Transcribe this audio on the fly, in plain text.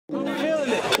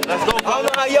Let's go. I don't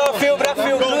know how y'all feel, but I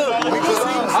feel good. I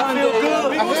feel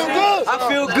good. I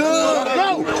feel good.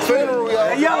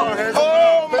 Hey, yo.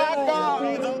 Oh my God.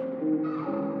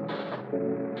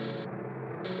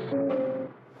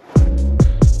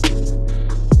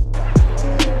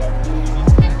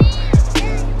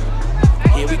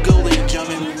 Here we go, ladies and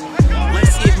gentlemen.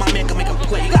 Let's see if my man can make a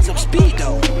play. He got some speed,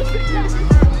 though.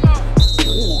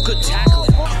 Ooh, good tackling.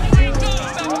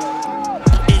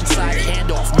 Inside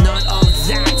handoff. None of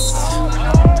that.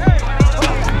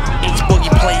 Ace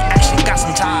Boogie play action. Got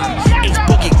some time. Ace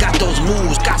Boogie got those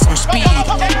moves. Got some speed.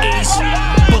 Ace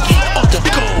Boogie up the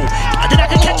goal. Did I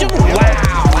catch him?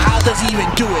 Wow. How does he even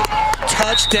do it?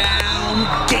 Touchdown,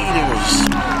 Gators.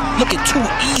 Looking too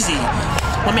easy.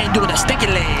 My man doing a sticky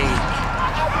leg.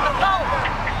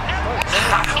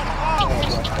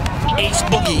 Ace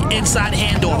Boogie, inside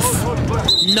handoff.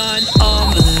 None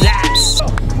of that.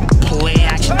 Play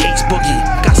action, Ace Boogie.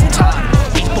 Got some time.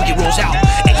 Ace Boogie rolls out.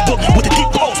 Ace Boogie with the deep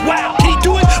post. Wow, can he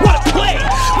do it? What a play!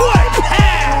 What a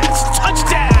pass!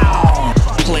 Touchdown!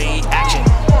 Play action.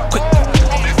 Quick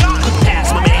pass.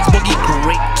 My man Ace Boogie,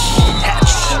 great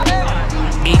catch.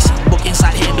 Ace Boogie,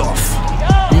 inside handoff.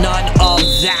 None of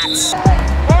that.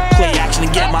 Play action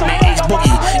again, my man Ace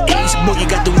Boogie. Ace Boogie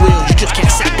got the wheels. You just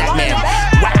can't sack that man.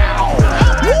 Wow!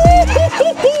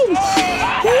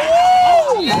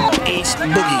 Ace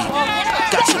Boogie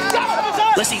got some.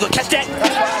 Let's see, you gonna catch that?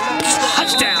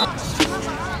 Touchdown!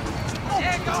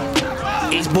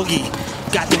 Ace Boogie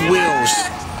got the wheels.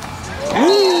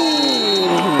 Woo!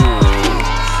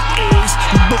 Ace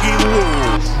Boogie woo!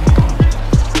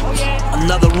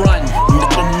 Another run.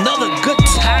 Another good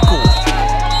tackle.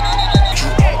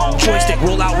 Joystick,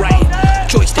 roll out right.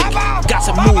 Joystick, got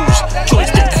some moves.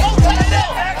 Joystick.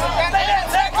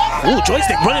 Ooh,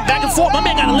 joystick running back and forth. My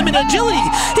man got a limited agility.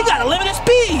 He got a limited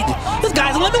speed. This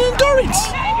guy's a limited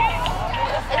endurance.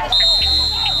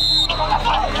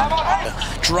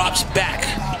 Drops back.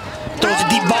 Throws a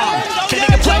deep bomb. Can he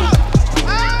make a play?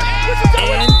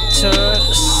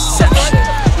 Interception.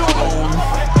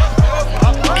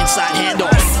 Inside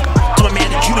handoff to my man,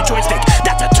 the Cuban joystick.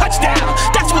 That's a touchdown.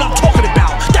 That's what I'm talking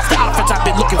about. That's the offense I've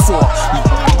been looking for.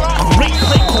 Great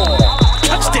play call.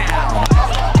 Touchdown.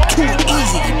 Too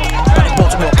easy by the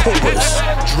Baltimore Cobras.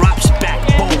 Drops back.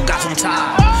 Boom. Got some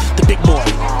time. The big boy.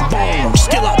 Boom.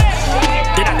 Still up.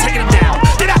 They're not taking him down.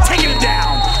 They're not taking him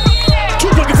down.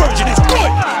 Two-point conversion is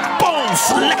good. Boom.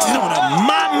 Flexing on him.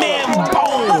 My man.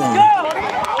 Boom.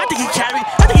 I think he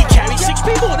carried 6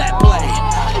 people on that play.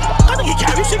 He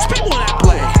carried 6 people on that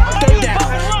play. Third down.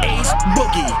 Ace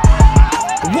Boogie.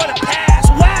 What a pass.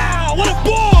 Wow. What a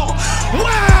ball.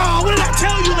 Wow. What did I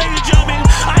tell you, ladies and gentlemen?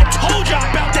 I told y'all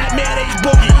about that man, Ace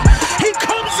Boogie. He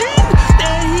comes in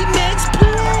and he makes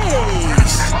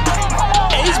plays.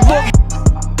 Ace Boogie.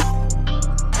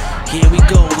 Here we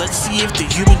go. Let's see if the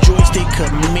human joystick could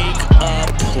make a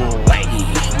play.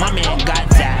 My man got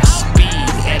that speed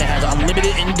and has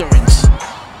unlimited endurance.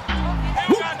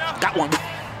 Woo. Got one.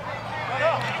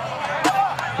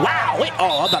 Wow, wait,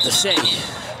 oh, I'm about to say.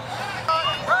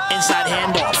 Inside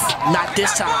handoff. Not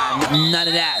this time. None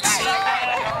of that.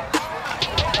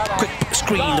 Quick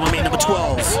screen to my man, number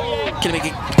 12. Can I make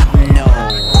it? No.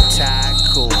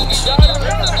 Tackled.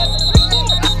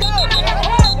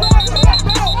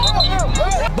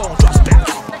 Boom, drops back.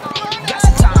 Got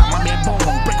some time, my man, boom.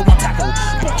 Break one tackle.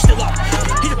 Boom, still up.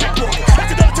 He's a big boy. That's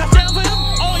another touchdown for him.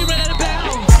 Oh, he ran out of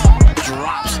bounds.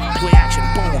 Drops. Play action.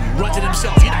 Boom. Runs it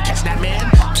himself. You're not catching that man.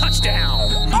 Touchdown!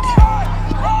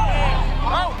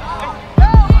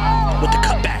 With the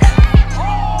cutback.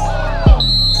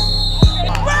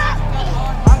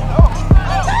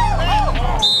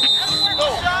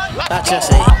 That's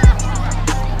just a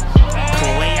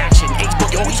play action. Ace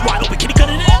Boogie. Oh, he's wide open. Can he cut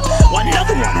it in?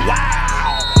 Another one.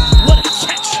 Wow! What a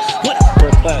catch! What a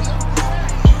first class.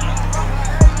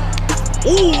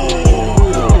 Ooh!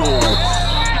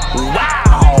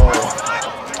 Wow!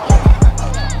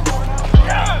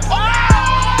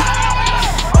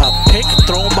 Pick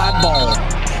thrown by Bone.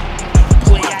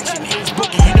 Play action, Ace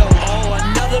Boogie, you know, oh,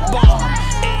 another bomb.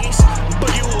 Ace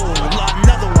Boogie, ooh,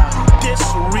 another one.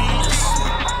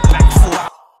 Disrespectful.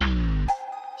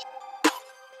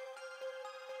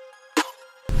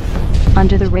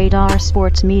 Under the Radar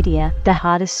Sports Media, the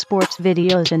hottest sports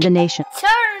videos in the nation.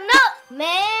 Turn up,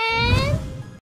 man!